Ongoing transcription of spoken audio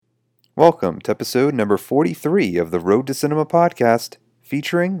Welcome to episode number 43 of the Road to Cinema podcast,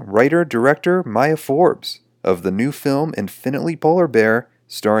 featuring writer-director Maya Forbes of the new film Infinitely Polar Bear,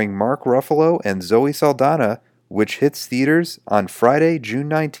 starring Mark Ruffalo and ZOE Saldana, which hits theaters on Friday, June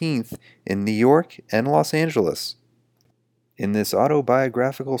 19th in New York and Los Angeles. In this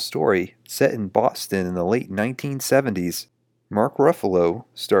autobiographical story, set in Boston in the late 1970s, Mark Ruffalo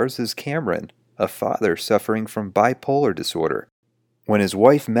stars as Cameron, a father suffering from bipolar disorder. When his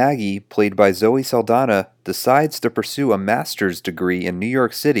wife Maggie, played by ZOE Saldana, decides to pursue a master's degree in New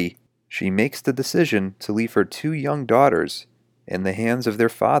York City, she makes the decision to leave her two young daughters in the hands of their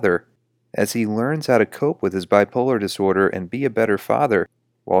father as he learns how to cope with his bipolar disorder and be a better father,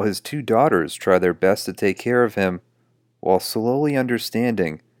 while his two daughters try their best to take care of him while slowly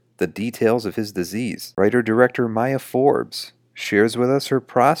understanding the details of his disease. Writer-director Maya Forbes shares with us her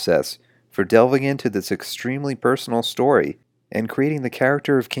process for delving into this extremely personal story and creating the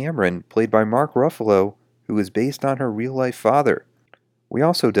character of Cameron, played by Mark Ruffalo, who is based on her real-life father. We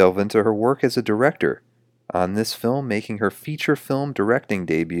also delve into her work as a director, on this film making her feature film directing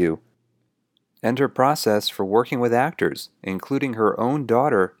debut, and her process for working with actors, including her own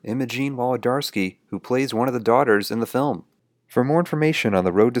daughter, Imogene Wolodarski, who plays one of the daughters in the film. For more information on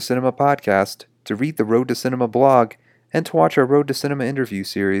the Road to Cinema podcast, to read the Road to Cinema blog, and to watch our Road to Cinema interview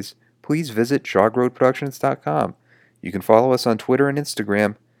series, please visit jogroadproductions.com. You can follow us on Twitter and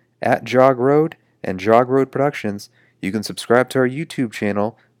Instagram at JogRoad and JogRoad Productions. You can subscribe to our YouTube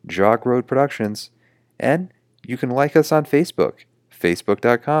channel, JogRoad Productions, and you can like us on Facebook,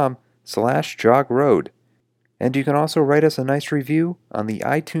 facebook.com/JogRoad. And you can also write us a nice review on the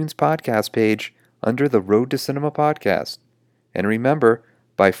iTunes podcast page under the Road to Cinema podcast. And remember,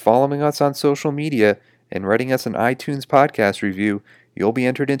 by following us on social media and writing us an iTunes podcast review, you'll be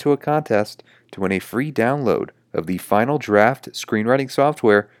entered into a contest to win a free download of the Final Draft screenwriting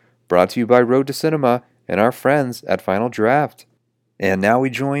software, brought to you by Road to Cinema and our friends at Final Draft. And now we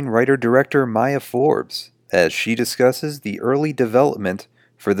join writer-director Maya Forbes as she discusses the early development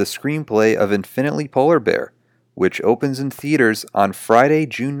for the screenplay of Infinitely Polar Bear, which opens in theaters on Friday,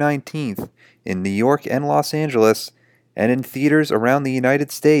 June 19th in New York and Los Angeles, and in theaters around the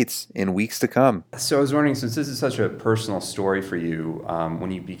United States in weeks to come. So I was wondering, since this is such a personal story for you, when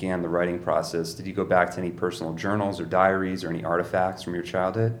you began the writing process, did you go back to any personal journals or diaries or any artifacts from your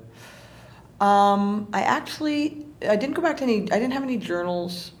childhood? I didn't go back to I didn't have any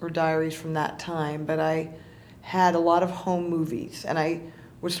journals or diaries from that time, but I had a lot of home movies, and I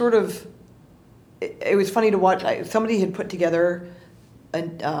was it was funny to watch. Somebody had put together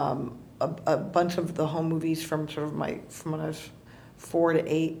a bunch of the home movies from from when I was 4 to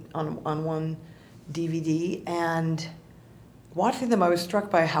 8 on one DVD, and watching them, I was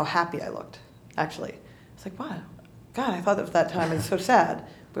struck by how happy I looked. Actually, it's like, wow, God, I thought at that time it's so sad,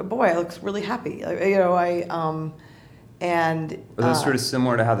 but boy, I look really happy. And But that's sort of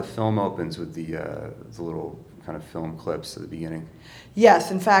similar to how the film opens with the little kind of film clips at the beginning. Yes,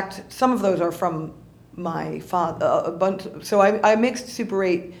 in fact, some of those are from my father. A bunch. So I mixed Super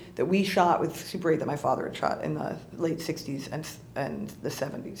 8 that we shot with Super 8 that my father had shot in the late '60s and the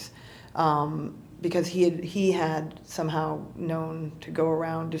 '70s, because he had somehow known to go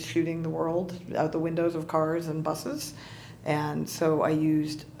around just shooting the world out the windows of cars and buses, and so I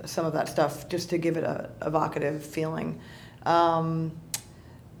used some of that stuff just to give it a evocative feeling.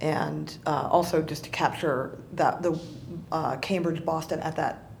 And also just to capture the Cambridge, Boston at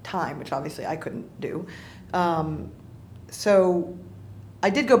that time, which obviously I couldn't do. So I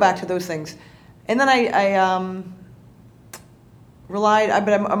did go back to those things, and then I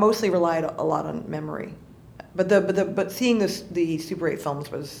mostly relied a lot on memory. But seeing the Super 8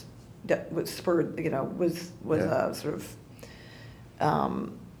 films was spurred, sort of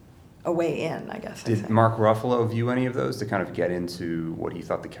a way in, I guess. Did Mark Ruffalo view any of those to kind of get into what he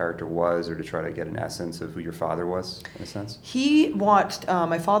thought the character was, or to try to get an essence of who your father was, in a sense? He watched,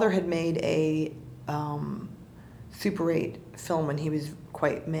 my father had made a Super 8 film when he was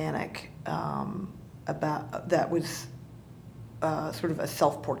quite manic, that was sort of a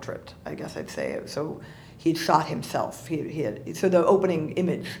self-portrait, I guess I'd say. So he had shot himself. So the opening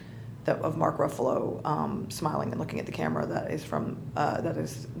image of Mark Ruffalo smiling and looking at the camera, that is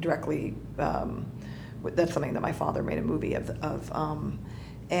directly, that's something that my father made a movie of.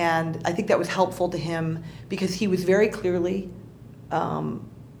 And I think that was helpful to him because he was very clearly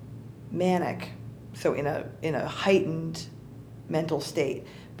manic, so in a heightened mental state,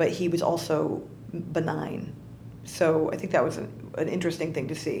 but he was also benign. So I think that was an interesting thing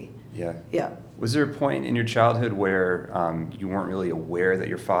to see. Yeah. Yeah. Was there a point in your childhood where you weren't really aware that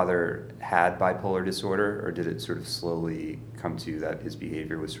your father had bipolar disorder, or did it sort of slowly come to you that his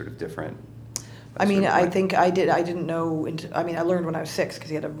behavior was sort of different? I mean, I think I did. I didn't know. I mean, I learned when I was 6 because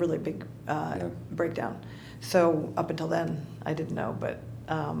he had a really big breakdown. So up until then, I didn't know. But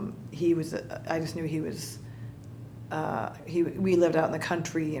he was. I just knew he was. We lived out in the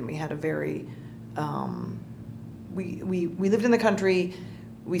country, and we had a very. We lived in the country.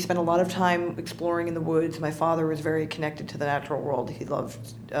 We spent a lot of time exploring in the woods. My father was very connected to the natural world. He loved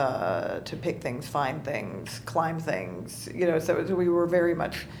to pick things, find things, climb things. So we were very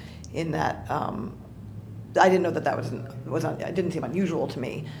much in that. I didn't know that was it didn't seem unusual to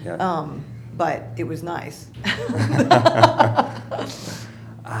me. Yeah. But it was nice.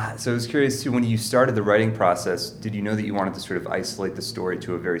 So I was curious too, when you started the writing process, did you know that you wanted to sort of isolate the story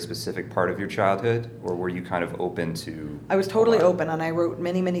to a very specific part of your childhood, or were you kind of open to? I was totally open, and I wrote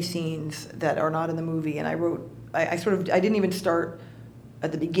many scenes that are not in the movie, and I didn't even start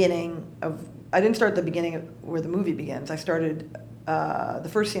at the beginning I didn't start at the beginning of where the movie begins. I started, the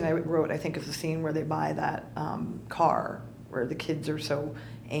first scene I wrote, I think, is the scene where they buy that car, where the kids are so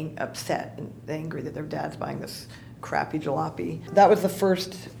upset and angry that their dad's buying this crappy jalopy. That was the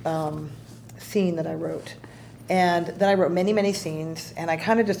first scene that I wrote. And then I wrote many scenes, and I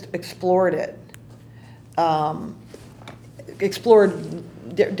kind of just explored it.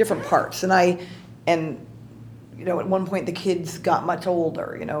 Different parts. And at one point the kids got much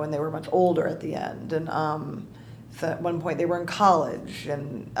older, and they were much older at the end. And so at one point they were in college,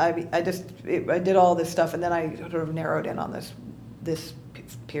 and I did all this stuff, and then I sort of narrowed in on this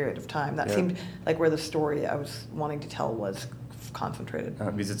period of time. That seemed like where the story I was wanting to tell was concentrated.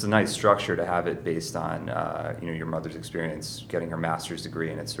 Because it's a nice structure to have it based on, your mother's experience getting her master's degree,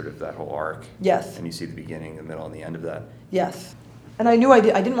 and it's sort of that whole arc. Yes. And you see the beginning, the middle, and the end of that. Yes. And I knew I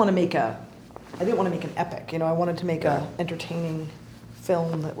didn't want to make an epic. I wanted to make a entertaining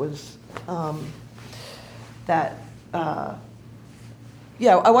film that was I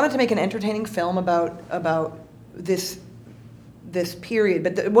wanted to make an entertaining film about this period,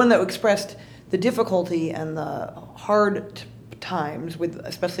 but the one that expressed the difficulty and the hard times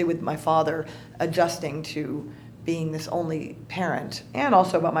especially with my father adjusting to being this only parent, and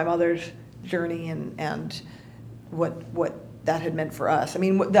also about my mother's journey and what that had meant for us. I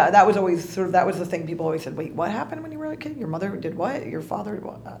mean, that was always that was the thing people always said, wait, what happened when you were a kid? Your mother did what? Your father did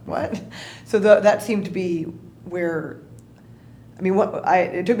what? So that seemed to be where. I mean,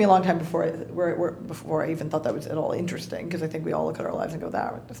 it took me a long time before I even thought that was at all interesting, because I think we all look at our lives and go,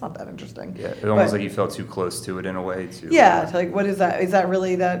 that's not that interesting. Yeah, it almost like you felt too close to it in a way. What is that? Is that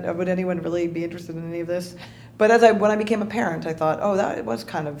really that? Would anyone really be interested in any of this? But when I became a parent, I thought, that was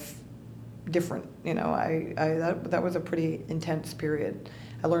kind of different. That was a pretty intense period.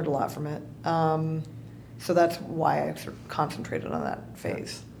 I learned a lot from it. So that's why I sort of concentrated on that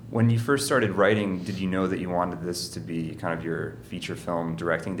phase. When you first started writing, did you know that you wanted this to be kind of your feature film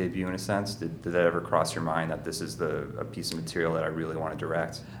directing debut in a sense? Did that ever cross your mind that this is a piece of material that I really want to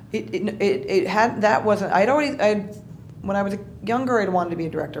direct? It had, that wasn't, when I was younger, I'd wanted to be a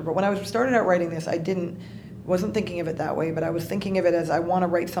director, but when I started out writing this, wasn't thinking of it that way, but I was thinking of it as I want to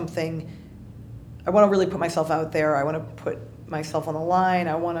write something, I want to really put myself out there, I want to put myself on the line,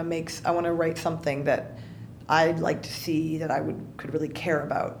 I want to write something that I'd like to see, that I could really care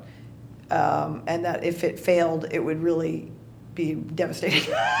about, and that if it failed, it would really be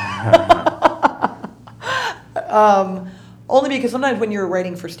devastating. Only because sometimes when you're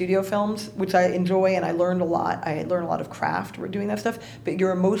writing for studio films, which I enjoy and I learned a lot of craft doing that stuff, but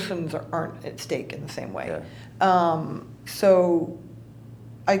your emotions aren't at stake in the same way. Yeah. So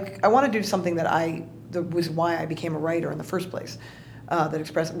I want to do something that was why I became a writer in the first place, that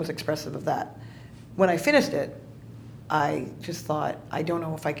was expressive of that. When I finished it, I just thought, I don't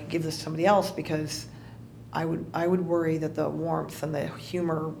know if I could give this to somebody else, because I would worry that the warmth and the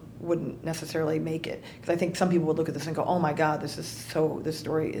humor wouldn't necessarily make it. Because I think some people would look at this and go, oh my God, this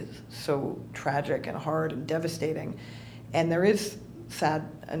story is so tragic and hard and devastating. And there is sad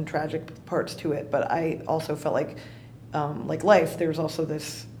and tragic parts to it, but I also felt like life, there's also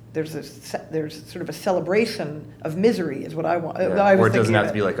there's sort of a celebration of misery is what I want. Yeah. Or it doesn't have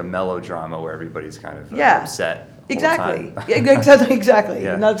to be like a melodrama where everybody's kind of upset. Exactly. Exactly.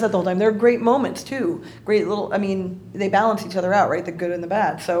 Yeah. Not upset the whole time. There are great moments too. Great they balance each other out, right? The good and the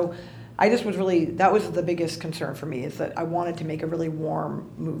bad. So I just that was the biggest concern for me, is that I wanted to make a really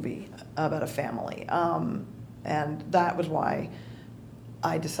warm movie about a family. And that was why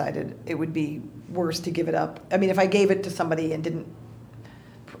I decided it would be worse to give it up. I mean, if I gave it to somebody and didn't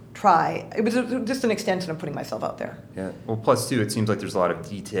try. It was just an extension of putting myself out there. Yeah. Well, plus too, it seems like there's a lot of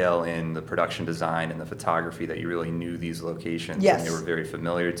detail in the production design and the photography that you really knew these locations. Yes. And they were very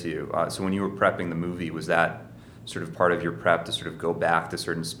familiar to you. So when you were prepping the movie, was that sort of part of your prep to sort of go back to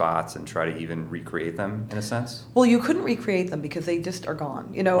certain spots and try to even recreate them in a sense? Well, you couldn't recreate them because they just are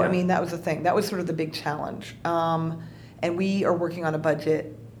gone. You know, Yeah. I mean, that was the thing. That was sort of the big challenge. And we are working on a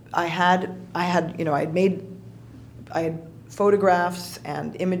budget. I had, you know, I had photographs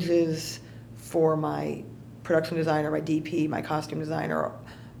and images for my production designer, my DP, my costume designer.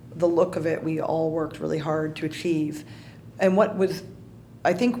 The look of it, we all worked really hard to achieve. And what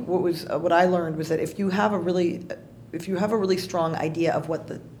I learned was that if you have a really strong idea of what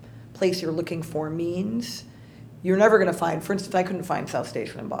the place you're looking for means, you're never going to find. For instance, I couldn't find South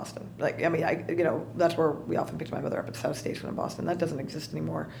Station in Boston. Like, I mean, that's where we often picked my mother up, at South Station in Boston. That doesn't exist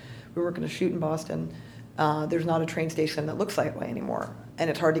anymore. We were going to shoot in Boston. There's not a train station that looks that way anymore,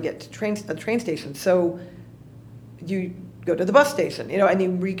 and it's hard to get to the train station. So you go to the bus station, you know, and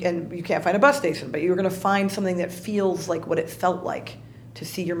you can't find a bus station, but you're going to find something that feels like what it felt like to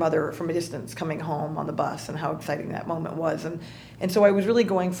see your mother from a distance coming home on the bus, and how exciting that moment was. And so I was really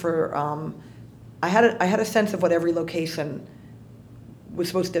going for. I had a sense of what every location was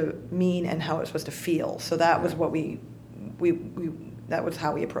supposed to mean and how it was supposed to feel. So that was what that was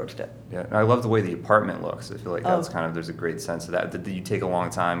how we approached it. Yeah, I love the way the apartment looks. I feel like that's there's a great sense of that. Did you take a long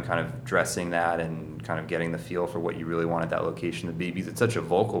time kind of dressing that and kind of getting the feel for what you really wanted that location to be? Because it's such a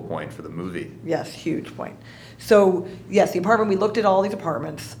vocal point for the movie. Yes, huge point. So yes, the apartment, we looked at all these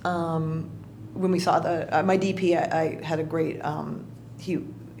apartments. When we saw my DP, I had a great,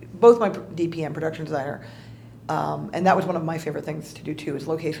 both my DP and production designer, and that was one of my favorite things to do too, is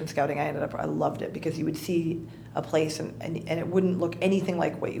location scouting. I loved it because you would see a place and it wouldn't look anything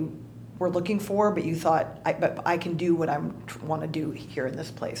like what you were looking for, but you thought, but I can do what I want to do here in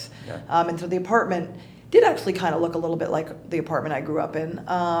this place. Yeah. And so the apartment did actually kind of look a little bit like the apartment I grew up in.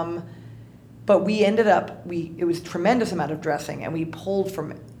 But we ended up, it was a tremendous amount of dressing, and we pulled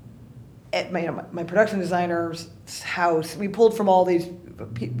from at my production designer's house. We pulled from all these.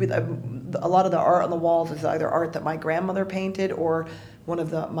 A lot of the art on the walls is either art that my grandmother painted, or one of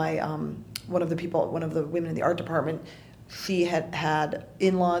the women in the art department. She had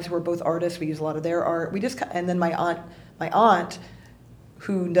in-laws who were both artists. We used a lot of their art. And then my aunt,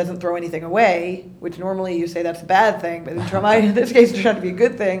 who doesn't throw anything away, which normally you say that's a bad thing, but in this case, it turned out to be a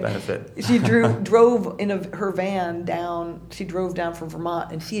good thing. Benefit. She drove in her van down. She drove down from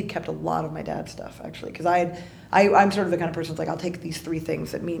Vermont, and she had kept a lot of my dad's stuff, actually, because I'm sort of the kind of person that's like, I'll take these 3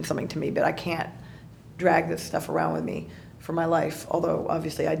 things that mean something to me, but I can't drag this stuff around with me for my life, although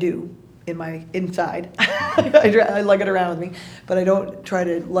obviously I do in my inside. I lug it around with me, but I don't try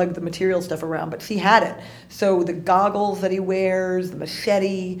to lug the material stuff around. But she had it. So the goggles that he wears, the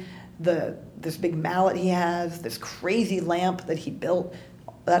machete, this big mallet he has, this crazy lamp that he built,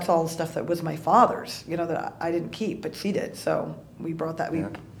 that's all the stuff that was my father's, that I didn't keep, but she did. So we brought that, we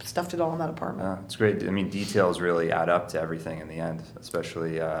stuffed it all in that apartment. Yeah, it's great. I mean, details really add up to everything in the end,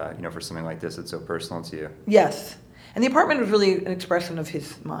 especially, for something like this that's so personal to you. Yes. And the apartment was really an expression of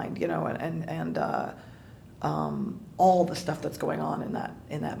his mind, and all the stuff that's going on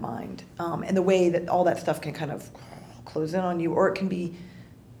in that mind, and the way that all that stuff can kind of close in on you, or it can be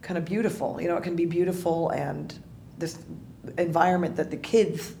kind of beautiful. It can be beautiful, and this environment that the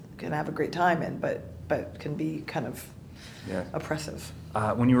kids can have a great time in, but can be kind of oppressive.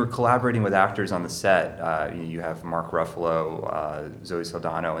 When you were collaborating with actors on the set, you have Mark Ruffalo, ZOE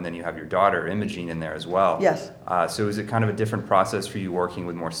SALDANA, and then you have your daughter, Imogene, in there as well. Yes. So is it kind of a different process for you working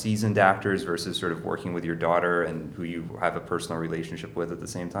with more seasoned actors versus sort of working with your daughter and who you have a personal relationship with at the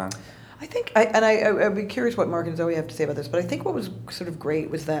same time? I think, I'd be curious what Mark and Zoe have to say about this, but I think what was sort of great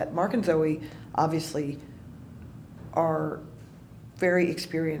was that Mark and Zoe obviously are very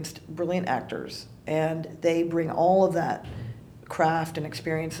experienced, brilliant actors, and they bring all of that craft and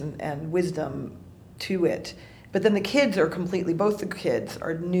experience and wisdom to it. But then the kids are both the kids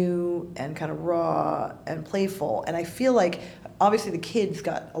are new and kind of raw and playful. And I feel like, obviously the kids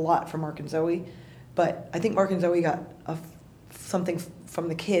got a lot from Mark and Zoe, but I think Mark and Zoe got something from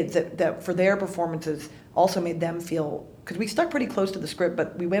the kids that for their performances also made them feel, because we stuck pretty close to the script,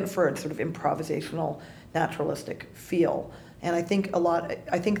 but we went for a sort of improvisational, naturalistic feel. And I think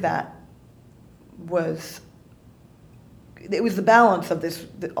that it was the balance of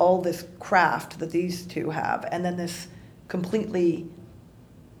all this craft that these two have, and then this completely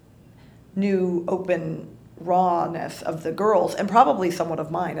new, open rawness of the girls, and probably somewhat of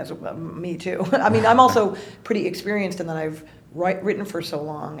mine, as me too. I mean, I'm also pretty experienced in that I've written for so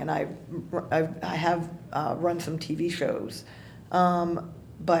long, and I have run some TV shows.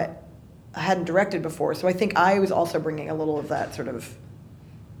 but I hadn't directed before, so I think I was also bringing a little of that sort of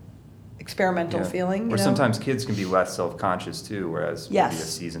experimental feeling. Or sometimes kids can be less self-conscious too, whereas yes. maybe a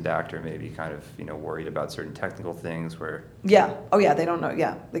seasoned actor may be kind of worried about certain technical things where. Yeah. Oh yeah, they don't know.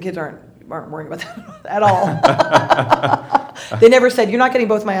 Yeah, the kids aren't worrying about that at all. They never said, "You're not getting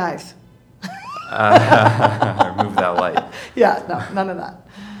both my eyes." Remove that light. Yeah, no, none of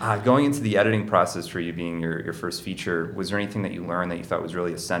that. Going into the editing process for you being your first feature, was there anything that you learned that you thought was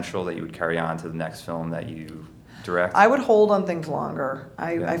really essential that you would carry on to the next film that you direct? I would hold on things longer.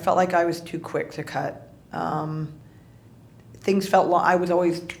 I felt like I was too quick to cut. Things felt long. I was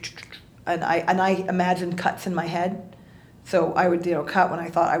always, and I imagined cuts in my head, so I would cut when I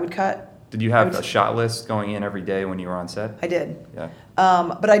thought I would cut. Did you have a shot list going in every day when you were on set? I did. Yeah.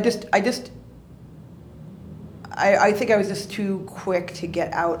 But I think I was just too quick to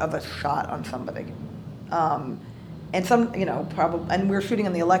get out of a shot on somebody. And probably, and we were shooting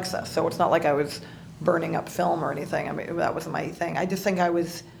on the Alexa, so it's not like I was burning up film or anything. I mean, that wasn't my thing. I just think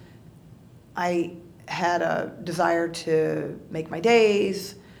I had a desire to make my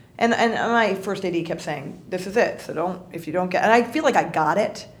days. And my first AD kept saying, "This is it, so if you don't get," and I feel like I got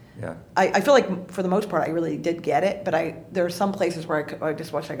it. Yeah. I feel like for the most part I really did get it, but there are some places where I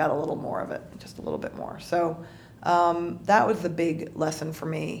just wish I got a little more of it, just a little bit more. So that was the big lesson for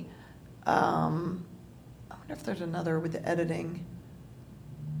me. I wonder if there's another with the editing.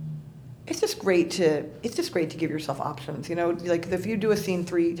 It's just great to give yourself options. Like if you do a scene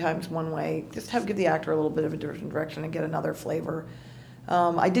 3 times one way, just give the actor a little bit of a different direction and get another flavor.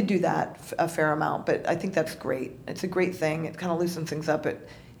 I did do that a fair amount, but I think that's great. It's a great thing. It kind of loosens things up.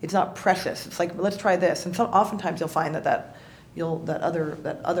 It's not precious. It's like, let's try this. And oftentimes you'll find that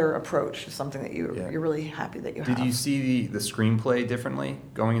other approach is something that you're really happy that you have. Did you see the screenplay differently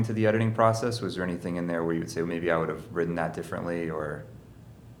going into the editing process? Was there anything in there where you would say, well, maybe I would have written that differently, or?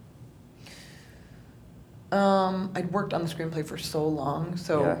 I'd worked on the screenplay for so long,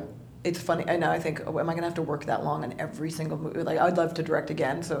 so it's funny. And now I think, am I going to have to work that long on every single movie? Like, I'd love to direct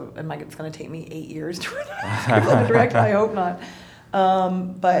again, so it's going to take me 8 years to direct? I hope not.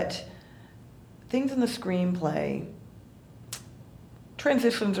 But things in the screenplay,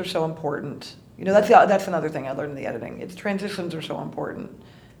 transitions are so important. That's another thing I learned in the editing. Transitions are so important.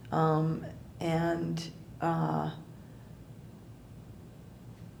 What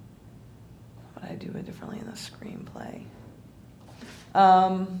would I do differently in the screenplay?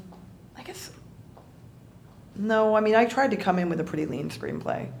 I guess, no, I tried to come in with a pretty lean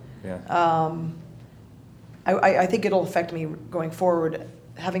screenplay. Yeah. I think it'll affect me going forward.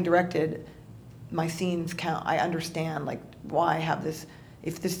 Having directed, my scenes count. I understand why I have this.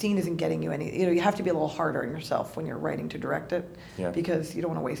 If the scene isn't getting you any, you have to be a little harder on yourself when you're writing to direct it, because you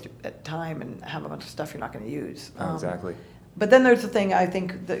don't want to waste time and have a bunch of stuff you're not going to use. Exactly. But then there's the thing. I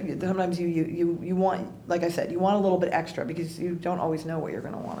think that sometimes you want, like I said, you want a little bit extra because you don't always know what you're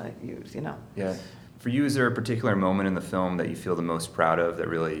going to want to use. Yeah. For you, is there a particular moment in the film that you feel the most proud of that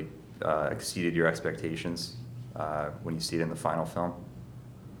really exceeded your expectations when you see it in the final film?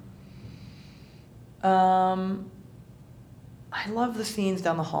 I love the scenes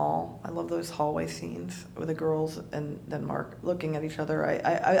down the hall. I love those hallway scenes with the girls and then Mark looking at each other.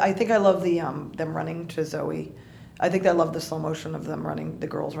 I think I love them running to Zoe. I think I love the slow motion of the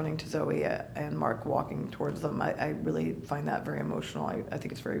girls running to Zoe and Mark walking towards them. I really find that very emotional. I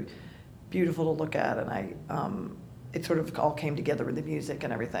think it's very beautiful to look at, and it sort of all came together with the music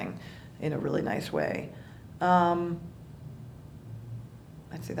and everything in a really nice way. I'd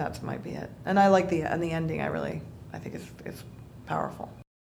say that might be it. And I like the ending. I think it's powerful.